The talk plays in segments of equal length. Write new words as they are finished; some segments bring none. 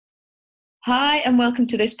Hi, and welcome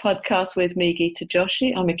to this podcast with me, Geeta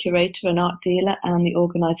Joshi. I'm a curator and art dealer and the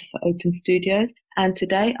organizer for Open Studios. And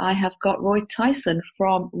today I have got Roy Tyson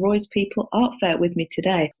from Roy's People Art Fair with me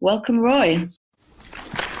today. Welcome, Roy.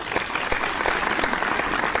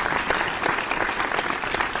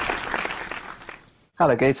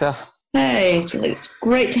 Hello, Geeta. Hey, it's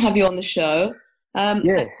great to have you on the show. Yeah.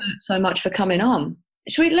 Thanks so much for coming on.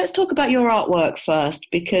 Let's talk about your artwork first,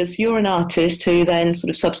 because you're an artist who then sort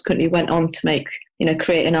of subsequently went on to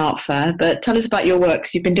create an art fair. But tell us about your work,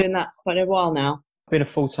 because you've been doing that quite a while now. I've been a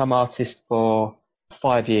full-time artist for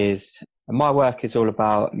 5 years, and my work is all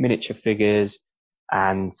about miniature figures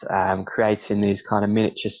and creating these kind of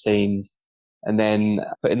miniature scenes and then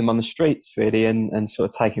putting them on the streets, really, and sort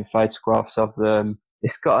of taking photographs of them.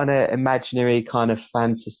 It's got an imaginary kind of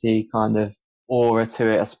fantasy kind of aura to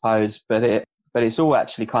it, I suppose, but it's all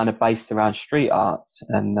actually kind of based around street art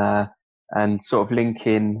and sort of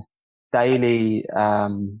linking daily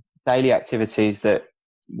activities that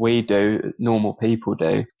we do, normal people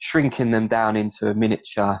do, shrinking them down into a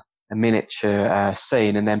miniature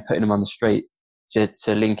scene and then putting them on the street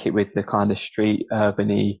to link it with the kind of street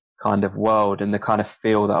urban-y kind of world and the kind of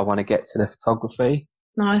feel that I want to get to the photography.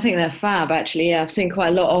 No, I think they're fab, actually. Yeah, I've seen quite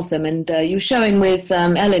a lot of them. And you were showing with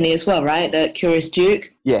Eleni as well, right, at Curious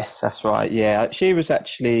Duke? Yes, that's right. Yeah, she was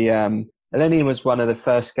actually, Eleni was one of the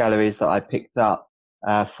first galleries that I picked up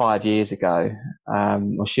 5 years ago.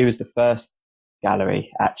 Well, she was the first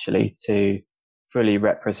gallery, actually, to fully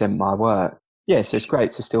represent my work. Yeah, so it's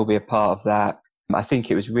great to still be a part of that. I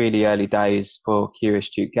think it was really early days for Curious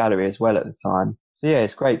Duke Gallery as well at the time. So yeah,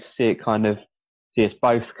 it's great to see us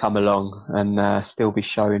both come along and still be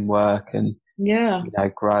showing work and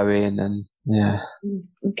growing and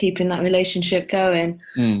keeping that relationship going.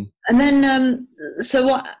 Mm. And then, so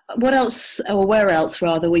what else, or where else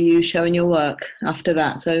rather, were you showing your work after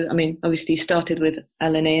that? So, I mean, obviously you started with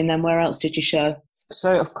Eleni, and then where else did you show?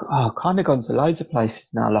 So I've kind of gone to loads of places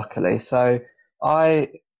now, luckily. So I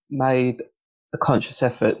made a conscious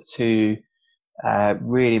effort to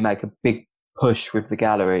really make a big push with the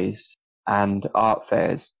galleries and art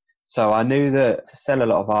fairs. So I knew that to sell a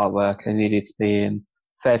lot of artwork, I needed to be in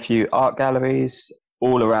a fair few art galleries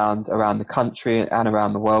all around the country and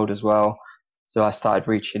around the world as well. So I started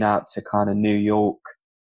reaching out to kind of New York,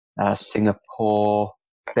 Singapore,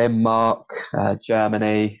 Denmark,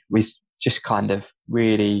 Germany. We just kind of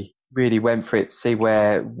really, really went for it to see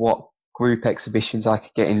what group exhibitions I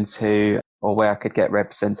could get into or where I could get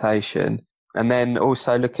representation. And then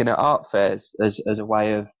also looking at art fairs as a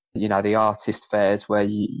way of, the artist fairs where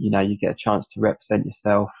you get a chance to represent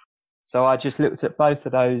yourself. So I just looked at both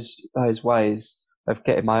of those ways of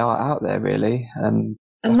getting my art out there, really. And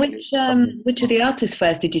which of the artist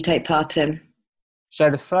fairs did you take part in? So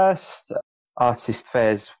the first artist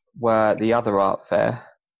fairs were the Other Art Fair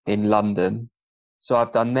in London. So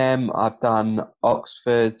I've done them. I've done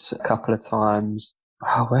Oxford a couple of times.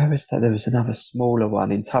 Oh, where is that? There was another smaller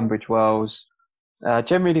one in Tunbridge Wells.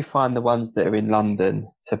 Generally find the ones that are in London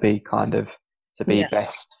to be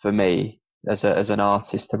best for me as an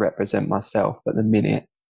artist to represent myself at the minute.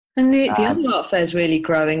 And the Other Art Fair is really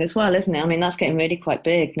growing as well, isn't it? I mean, that's getting really quite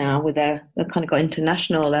big now with they've kind of got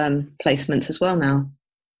international placements as well now.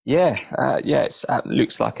 Yeah, it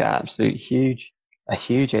looks like a huge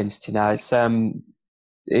entity now.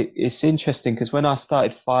 It's interesting because when I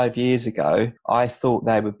started 5 years ago, I thought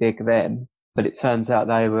they were big then, but it turns out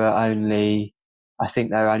they were only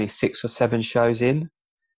 6 or 7 shows in.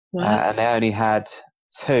 Wow. And they only had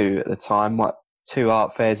 2 at the time, 2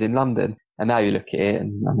 art fairs in London. And now you look at it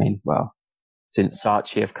and I mean, well, since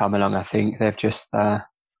Saatchi have come along, I think they've just, they're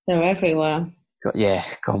everywhere.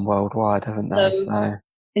 Gone worldwide, haven't they? So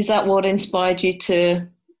is that what inspired you to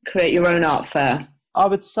create your own art fair? I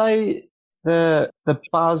would say the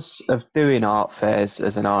buzz of doing art fairs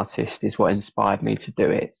as an artist is what inspired me to do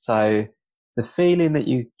it. So the feeling that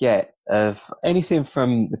you get of anything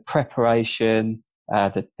from the preparation,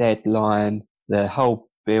 the deadline, the whole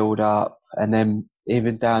build up, and then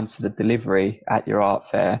even down to the delivery at your art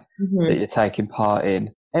fair that you're taking part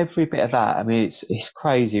in. Every bit of that, I mean, it's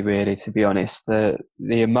crazy, really, to be honest. The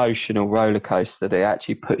emotional roller coaster that it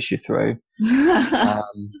actually puts you through, but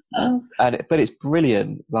it's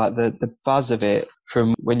brilliant. Like the buzz of it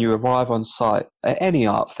from when you arrive on site at any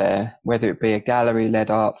art fair, whether it be a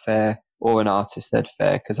gallery-led art fair or an artist-led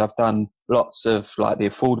fair, because I've done lots of like the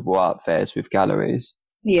affordable art fairs with galleries.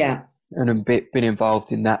 Yeah, and I've been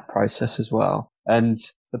involved in that process as well. And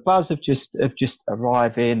the buzz of just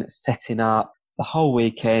arriving, setting up the whole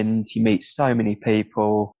weekend, you meet so many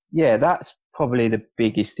people. Yeah, that's probably the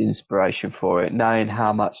biggest inspiration for it, knowing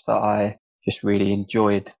how much that I just really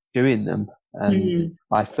enjoyed doing them. And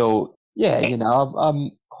I thought, yeah,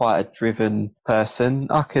 I'm quite a driven person.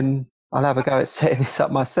 I'll have a go at setting this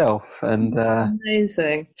up myself. And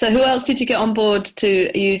Amazing. So who else did you get on board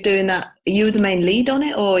to, are you doing that? Are you the main lead on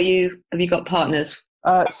it, or have you got partners?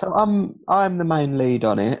 So I'm the main lead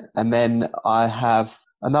on it, and then I have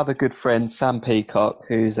another good friend, Sam Peacock,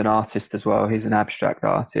 who's an artist as well. He's an abstract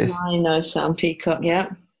artist. I know Sam Peacock, yeah.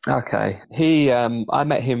 Okay. I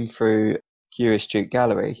met him through Curious Street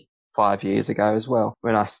Gallery 5 years ago as well,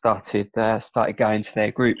 when I started going to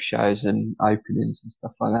their group shows and openings and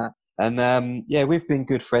stuff like that. And we've been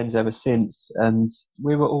good friends ever since. And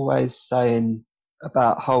we were always saying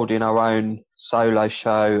about holding our own solo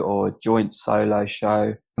show or joint solo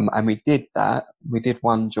show. And we did that. We did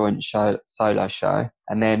one joint solo show.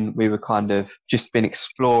 And then we were kind of just been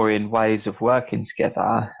exploring ways of working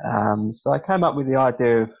together. So I came up with the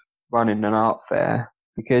idea of running an art fair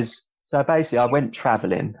so basically I went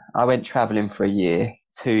traveling. I went traveling for a year,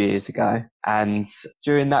 2 years ago. And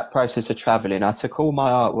during that process of traveling, I took all my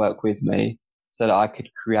artwork with me so that I could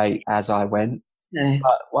create as I went. No.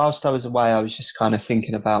 But whilst I was away, I was just kind of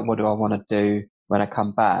thinking about, what do I want to do when I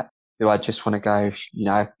come back? Do I just want to go,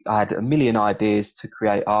 I had a million ideas to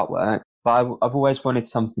create artwork, but I've always wanted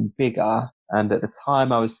something bigger. And at the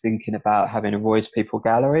time I was thinking about having a Roy's People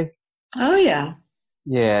gallery. Oh, yeah.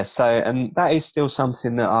 Yeah, and that is still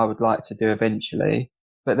something that I would like to do eventually.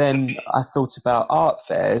 But then I thought about art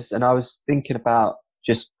fairs, and I was thinking about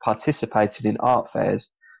just participating in art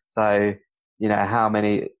fairs. So, how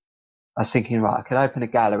many, I was thinking, right, I could open a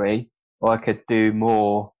gallery, or I could do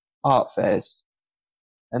more art fairs.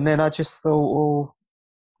 And then I just thought, well,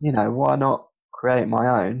 why not create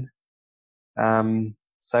my own?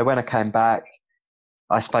 So when I came back,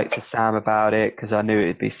 I spoke to Sam about it because I knew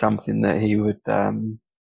it'd be something that he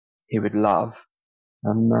would love.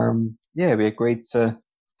 And we agreed to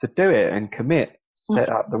do it and commit, set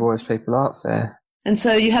up the Roy's People Art Fair. And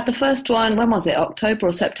so you had the first one, when was it, October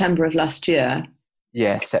or September of last year?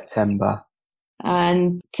 Yeah, September.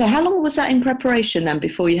 And so how long was that in preparation then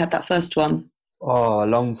before you had that first one? Oh, a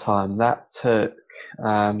long time. That took,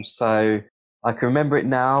 so I can remember it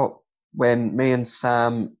now, when me and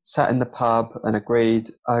Sam sat in the pub and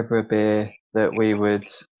agreed over a beer that we would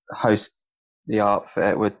host the art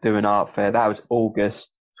fair, would do an art fair. That was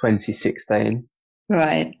August 2016.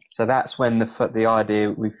 Right. So that's when the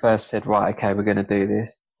idea, we first said, right, okay, we're going to do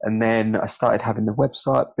this. And then I started having the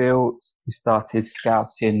website built. We started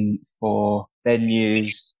scouting for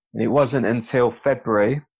venues. And it wasn't until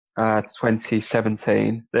February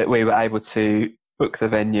 2017 that we were able to book the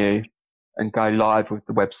venue and go live with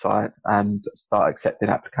the website and start accepting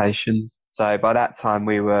applications. So by that time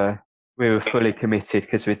we were fully committed,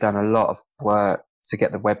 because we'd done a lot of work to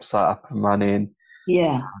get the website up and running.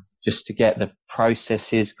 Yeah. Just to get the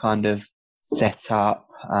processes kind of set up.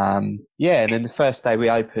 And then the first day we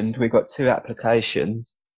opened, we got 2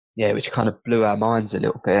 applications. Yeah, which kind of blew our minds a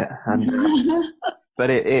little bit. And but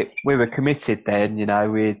we were committed then,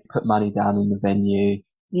 we'd put money down in the venue.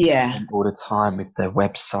 Yeah. All the time with the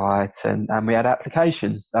website, and we had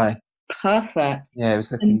applications. So perfect. Yeah, it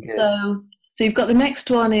was looking good. So you've got the next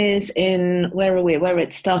one is in, where are we? We're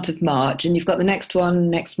at the start of March, and you've got the next one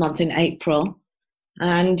next month in April,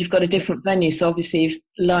 and you've got a different venue. So obviously you've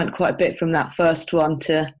learned quite a bit from that first one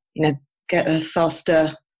to, get a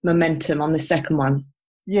faster momentum on the second one.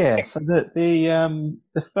 Yeah. So the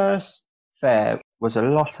first fair was a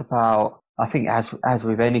lot about, I think, as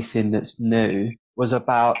with anything that's new, was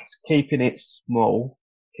about keeping it small,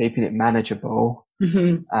 keeping it manageable,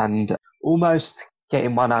 and almost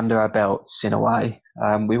getting one under our belts in a way.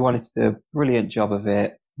 We wanted to do a brilliant job of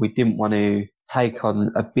it. We didn't want to take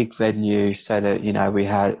on a big venue so that,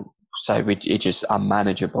 it's just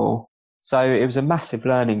unmanageable. So it was a massive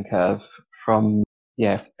learning curve from,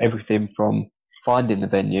 everything from finding the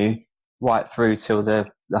venue right through till the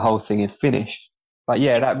whole thing had finished. But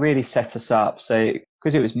that really set us up. So,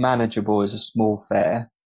 because it was manageable as a small fair.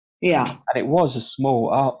 Yeah. And it was a small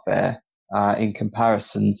art fair in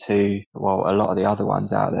comparison to, a lot of the other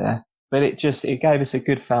ones out there. But it gave us a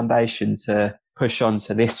good foundation to push on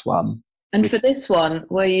to this one. And for this one,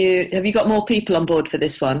 have you got more people on board for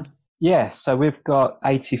this one? Yeah, so we've got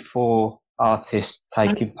 84 artists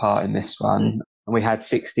taking part in this one. And we had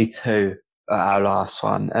 62 at our last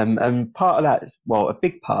one. And part of that, a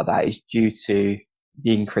big part of that is due to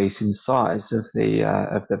the increase in size of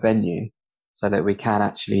the venue, so that we can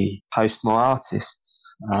actually host more artists.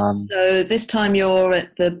 So this time you're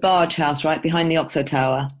at the Barge House, right, behind the Oxo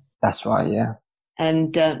Tower? That's right, yeah.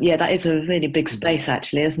 And that is a really big space,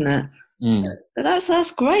 actually, isn't it? Mm. But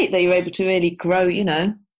that's great that you're able to really grow,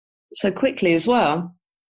 so quickly as well.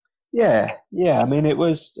 Yeah. I mean,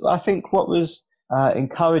 I think what was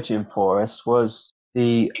encouraging for us was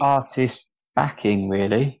the artist backing,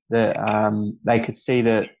 really, that they could see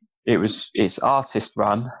that it's artist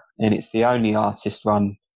run, and it's the only artist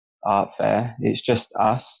run art fair. It's just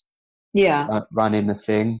us Yeah. running the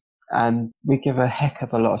thing, and we give a heck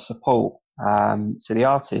of a lot of support to the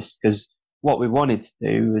artists, because what we wanted to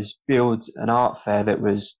do was build an art fair that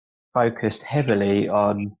was focused heavily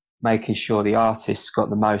on making sure the artists got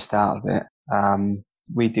the most out of it.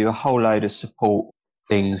 We do a whole load of support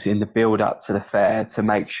things in the build up to the fair to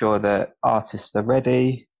make sure that artists are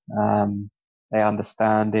ready, they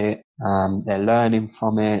understand it, they're learning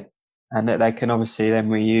from it, and that they can obviously then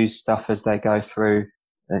reuse stuff as they go through,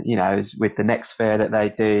 with the next fair that they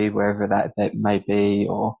do, wherever that may be.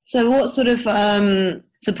 Or so what sort of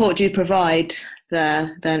support do you provide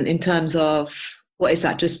there then, in terms of, what is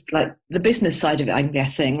that, just like the business side of it, I'm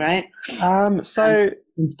guessing, right?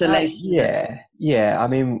 Installation. I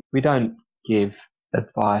mean, we don't give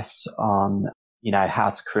advice on, how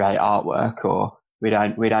to create artwork, or we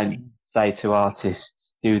don't say to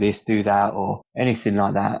artists, do this, do that, or anything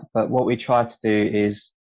like that. But what we try to do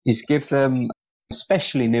is give them,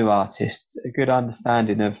 especially new artists, a good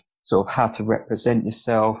understanding of sort of how to represent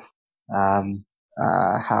yourself,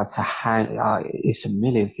 how to it's a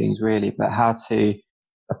million things really, but how to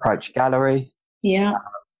approach a gallery,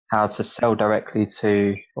 how to sell directly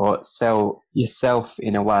to, or sell yourself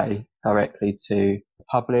in a way directly to the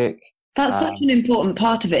public. That's such an important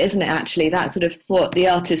part of it, isn't it, actually? That sort of what the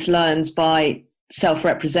artist learns by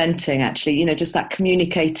self-representing, actually, just that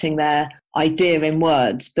communicating their idea in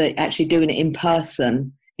words, but actually doing it in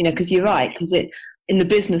person, because you're right, because in the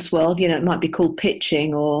business world, it might be called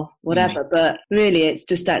pitching or whatever, but really it's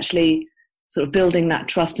just actually sort of building that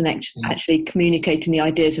trust and actually communicating the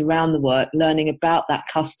ideas around the work, learning about that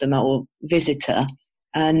customer or visitor,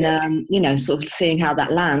 and sort of seeing how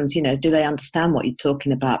that lands. Do they understand what you're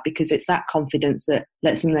talking about? Because it's that confidence that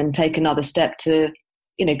lets them then take another step to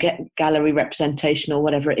get gallery representation or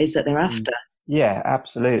whatever it is that they're after. Yeah,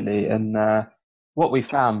 absolutely. And what we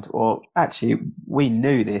found, or actually we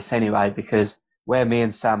knew this anyway, because where me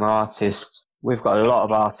and Sam are artists, we've got a lot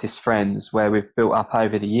of artist friends where we've built up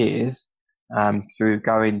over the years through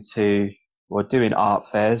going to or doing art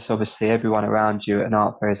fairs. Obviously everyone around you at an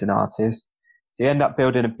art fair is an artist. So you end up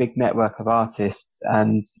building a big network of artists,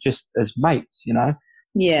 and just as mates,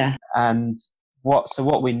 Yeah. And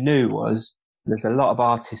what we knew was there's a lot of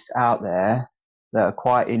artists out there that are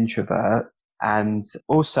quite introvert, and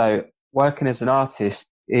also working as an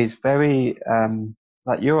artist is very,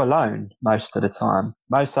 like, you're alone most of the time.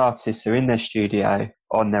 Most artists are in their studio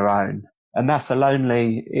on their own, and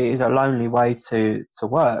it is a lonely way to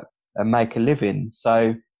work and make a living.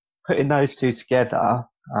 So putting those two together,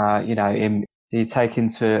 you take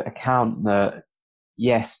into account that,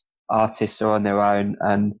 yes, artists are on their own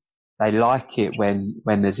and they like it when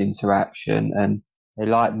there's interaction, and they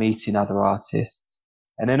like meeting other artists.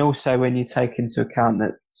 And then also when you take into account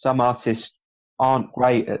that some artists aren't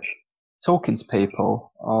great at talking to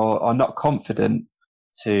people, or are not confident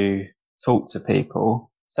to talk to people.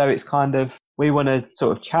 So it's kind of, we want to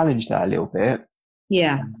sort of challenge that a little bit.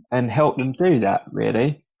 Yeah. And help them do that,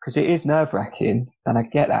 really, because it is nerve-wracking, and I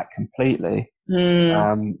get that completely.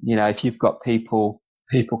 If you've got people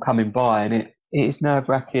coming by, and it is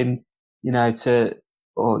nerve-wracking, you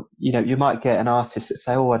might get an artist that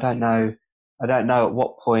say, I don't know at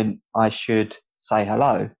what point I should say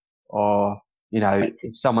hello, or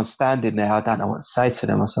if someone's standing there, I don't know what to say to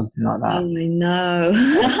them, or something like that. Oh, I know.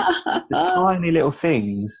 The tiny little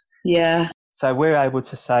things. Yeah. So we're able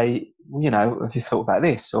to say, have you thought about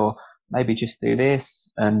this, or maybe just do this,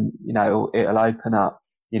 and it'll open up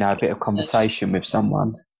a bit of conversation with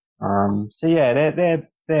someone. So yeah, they're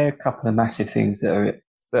a couple of massive things that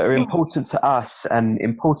are important to us and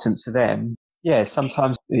important to them. Yeah,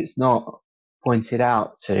 sometimes it's not pointed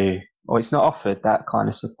out to, or it's not offered, that kind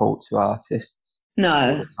of support to artists.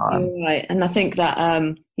 No, you're right. And I think that,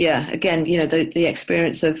 again, the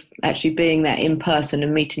experience of actually being there in person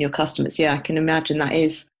and meeting your customers, I can imagine that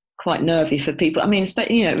is quite nervy for people. I mean,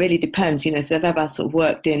 it really depends, if they've ever sort of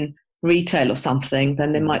worked in retail or something,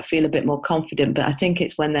 then they might feel a bit more confident. But I think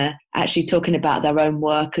it's when they're actually talking about their own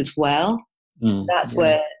work as well, that's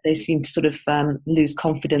where they seem to sort of lose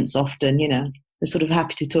confidence often. They're sort of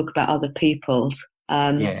happy to talk about other people's.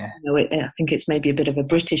 I think it's maybe a bit of a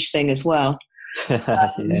British thing as well.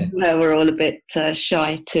 Where we're all a bit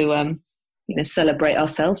shy to celebrate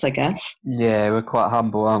ourselves, I guess. Yeah, we're quite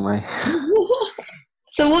humble, aren't we?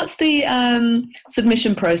 So what's the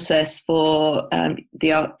submission process for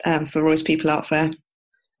the art for Roy's People Art Fair?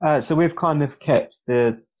 So we've kind of kept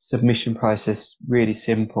the submission process really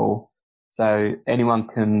simple. So anyone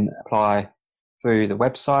can apply through the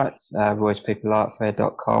website,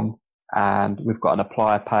 royspeopleartfair.com, and we've got an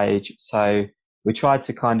apply page. So we try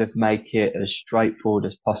to kind of make it as straightforward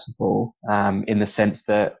as possible, in the sense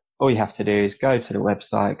that all you have to do is go to the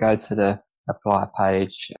website, go to the apply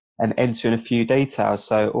page and enter in a few details.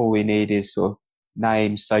 So all we need is sort of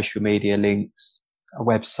name, social media links, a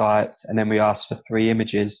website, and then we ask for 3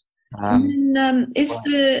 images. And then, is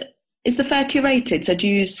the fair curated? So do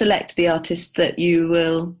you select the artists that you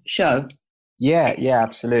will show? Yeah,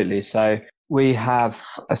 absolutely. So we have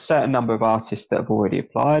a certain number of artists that have already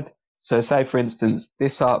applied. So say, for instance,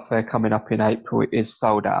 this art fair coming up in April is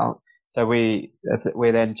sold out. So we're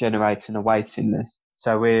then generating a waiting list.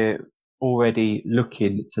 So we're already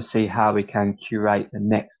looking to see how we can curate the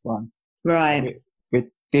next one. Right. With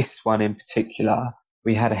this one in particular,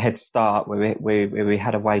 we had a head start where we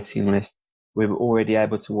had a waiting list. We were already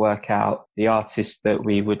able to work out the artists that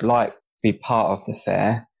we would like to be part of the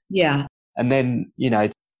fair. Yeah. And then,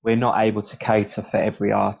 we're not able to cater for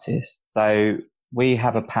every artist. So we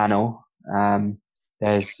have a panel.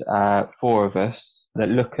 There's 4 of us that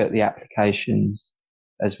look at the applications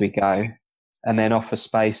as we go and then offer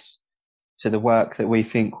space to the work that we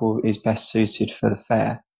think is best suited for the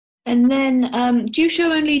fair. And then do you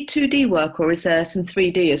show only 2D work, or is there some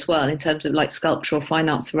 3D as well in terms of like sculpture or fine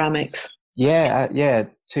art ceramics? Yeah,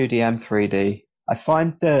 2D and 3D. I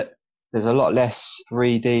find that there's a lot less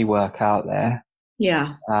 3D work out there.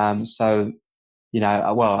 Yeah. So,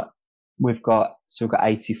 we've got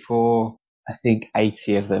 84, I think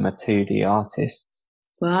 80 of them are 2D artists.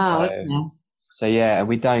 Wow. So yeah,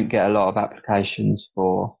 we don't get a lot of applications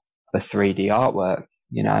for the 3D artwork,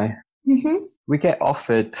 Mm-hmm. We get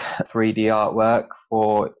offered 3D artwork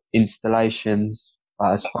for installations,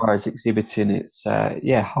 but as far as exhibiting, it's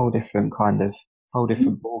whole different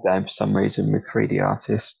ball game for some reason with 3D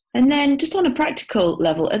artists. And then just on a practical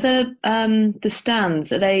level, are the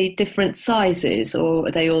stands, are they different sizes or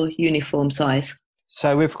are they all uniform size?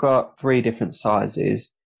 So we've got 3 different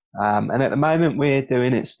sizes. And at the moment we're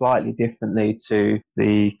doing it slightly differently to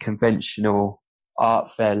the conventional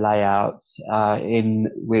art fair layouts, in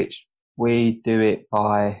which we do it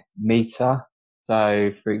by meter.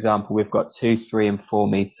 So for example, we've got 2, 3 and 4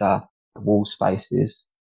 meter wall spaces.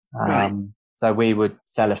 Right. So we would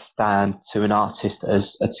sell a stand to an artist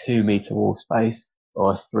as a 2 meter wall space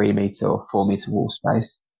or a 3 meter or 4 meter wall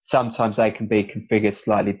space. Sometimes they can be configured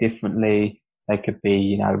slightly differently. They could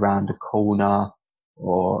be, around a corner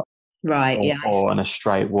or on a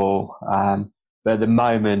straight wall. But at the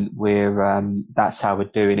moment that's how we're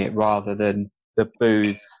doing it rather than the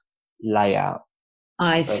booth layout.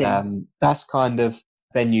 I see. That's kind of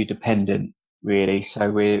venue dependent, really.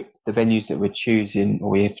 So the venues that we're choosing, or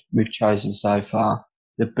we've chosen so far,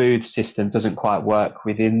 the booth system doesn't quite work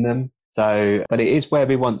within them. So, but it is where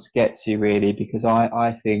we want to get to, really, because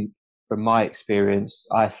I think, from my experience,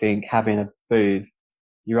 I think having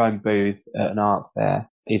your own booth at an art fair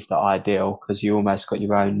is the ideal, because you almost got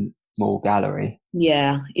your own small gallery.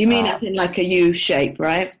 Yeah. You mean as in like a U shape,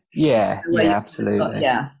 right? Yeah, absolutely.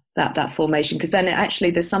 That formation, because then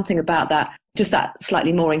there's something about that, just that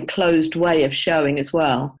slightly more enclosed way of showing as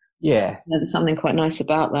well. Yeah. There's something quite nice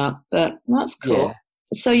about that, but that's cool. Yeah.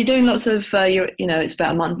 So you're doing lots of, it's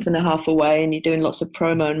about a month and a half away and you're doing lots of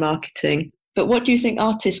promo and marketing. But what do you think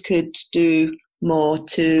artists could do more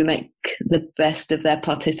to make the best of their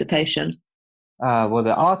participation? Well,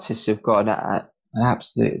 the artists have got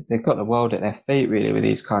they've got the world at their feet, really, with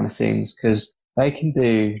these kind of things, because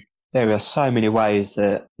there are so many ways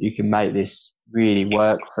that you can make this really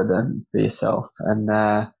work for yourself.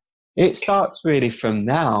 And it starts really from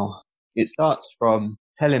now. It starts from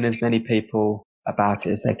telling as many people about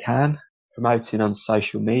it as they can, promoting on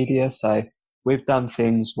social media. So we've done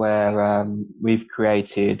things where we've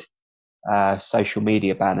created social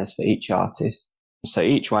media banners for each artist. So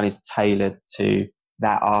each one is tailored to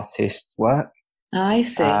that artist's work. I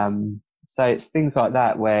see. So it's things like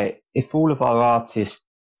that where if all of our artists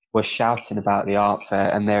were shouting about the art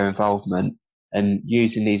fair and their involvement and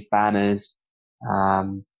using these banners,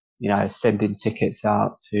 sending tickets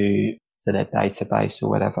out to their database or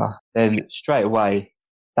whatever, then straight away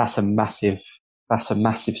that's a massive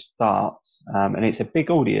start. And it's a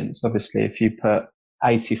big audience. Obviously, if you put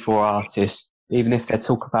 84 artists, even if they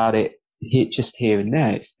talk about it just here and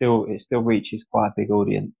there, it still reaches quite a big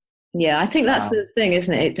audience. Yeah, I think that's the thing,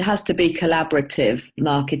 isn't it? It has to be collaborative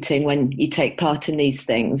marketing when you take part in these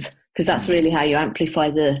things, because that's really how you amplify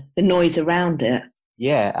the noise around it.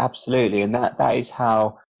 Yeah, absolutely. And that is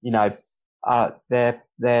how, they're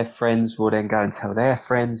their friends will then go and tell their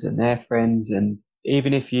friends and their friends. And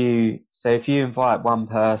even if you invite one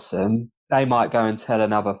person, they might go and tell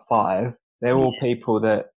another 5. They're all people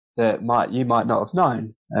that you might not have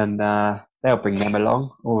known, and they'll bring them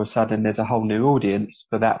along. All of a sudden, there's a whole new audience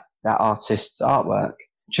for that artist's artwork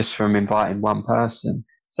just from inviting one person.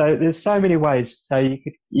 So there's so many ways. So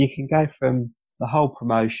you can go from the whole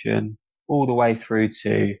promotion all the way through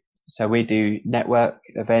to, so we do network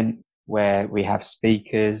event where we have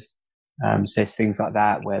speakers, so it's things like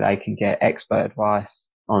that where they can get expert advice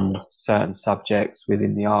on certain subjects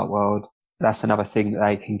within the art world. That's another thing that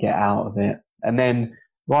they can get out of it. And then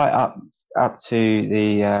right up to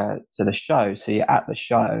the show. So you're at the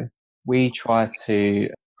show. We try to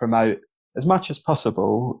promote as much as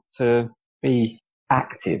possible to be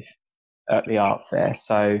active at the art fair.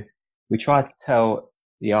 So we try to tell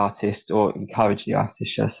the artist, or encourage the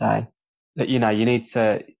artist, shall I say, that you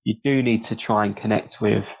do need to try and connect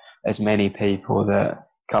with as many people that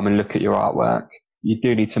come and look at your artwork. You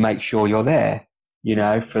do need to make sure you're there,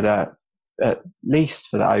 for at least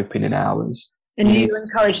for the opening hours. And you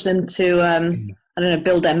encourage them to,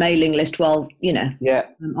 build their mailing list while,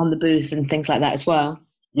 on the booth and things like that as well.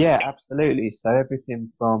 Yeah, absolutely. So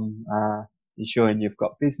everything from ensuring you've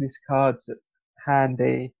got business cards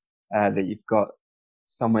handy, that you've got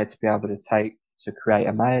somewhere to be able to take to create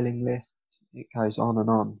a mailing list. It goes on and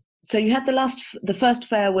on. So you had the first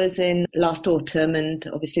fair was in last autumn, and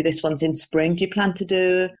obviously this one's in spring. Do you plan to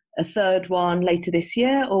do a third one later this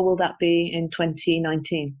year, or will that be in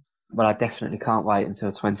 2019? Well, I definitely can't wait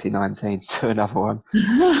until 2019 to do another one.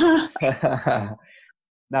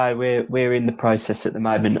 No, we're in the process at the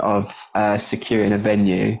moment of securing a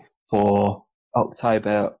venue for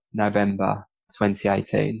October, November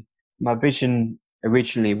 2018. My vision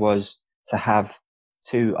originally was to have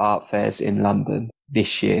 2 art fairs in London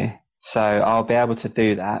this year. So I'll be able to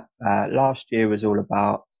do that. Last year was all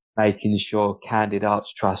about making sure Candid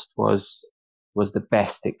Arts Trust was the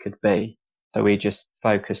best it could be. So we just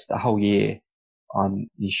focused the whole year on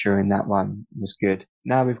ensuring that one was good.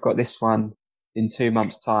 Now we've got this one in 2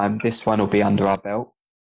 months' time. This one will be under our belt.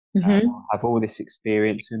 Mm-hmm. We'll have all this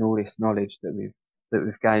experience and all this knowledge that we've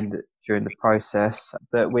gained during the process,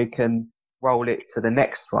 that we can roll it to the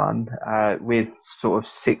next one with sort of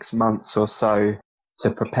 6 months or so to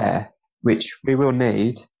prepare, which we will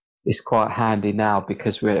need. It's quite handy now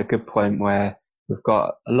because we're at a good point where we've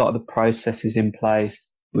got a lot of the processes in place.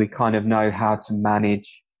 We kind of know how to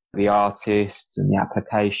manage the artists and the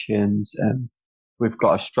applications, and we've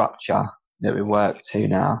got a structure that we work to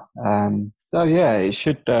now. So yeah,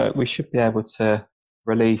 we should be able to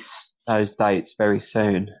release those dates very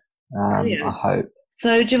soon. I hope.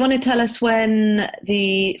 So do you want to tell us when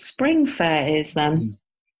the spring fair is then?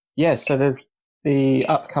 Yeah, so the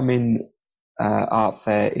upcoming art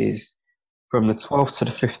fair is from the 12th to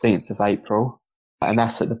the 15th of April, and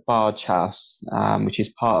that's at the Barge House, which is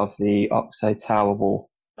part of the Oxo Tower Wharf,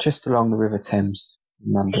 just along the River Thames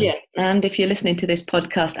in London. Yeah, and if you're listening to this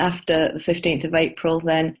podcast after the 15th of April,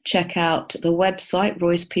 then check out the website,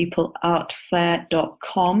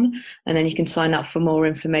 royspeopleartfair.com, and then you can sign up for more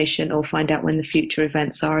information or find out when the future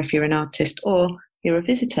events are if you're an artist or you're a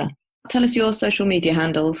visitor. Tell us your social media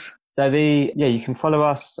handles. So you can follow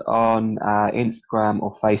us on Instagram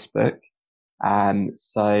or Facebook.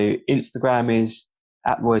 So Instagram is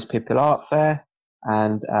at Roy's People Art Fair,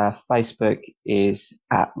 and Facebook is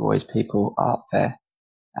at Roy's People Art Fair.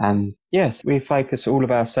 And yes, we focus all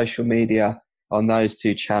of our social media on those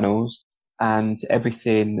 2 channels, and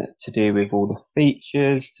everything to do with all the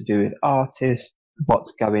features, to do with artists,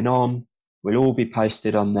 what's going on, will all be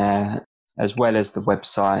posted on there, as well as the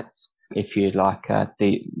website if you'd like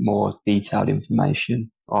more detailed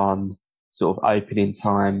information on sort of opening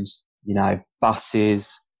times,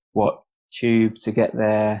 buses, what tube to get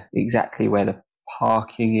there, exactly where the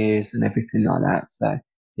parking is and everything like that. So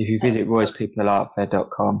if you visit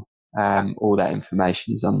royspeopleartfair.com, all that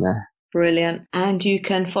information is on there. Brilliant. And you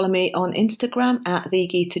can follow me on Instagram at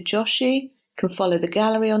 @theGitaJoshi. You can follow the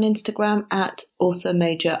gallery on Instagram at Also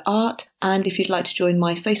Major Art. And if you'd like to join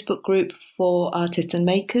my Facebook group for artists and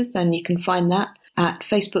makers, then you can find that at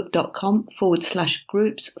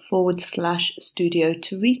facebook.com/groups/studio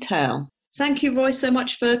to retail. Thank you, Roy, so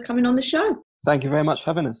much for coming on the show. Thank you very much for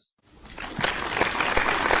having us.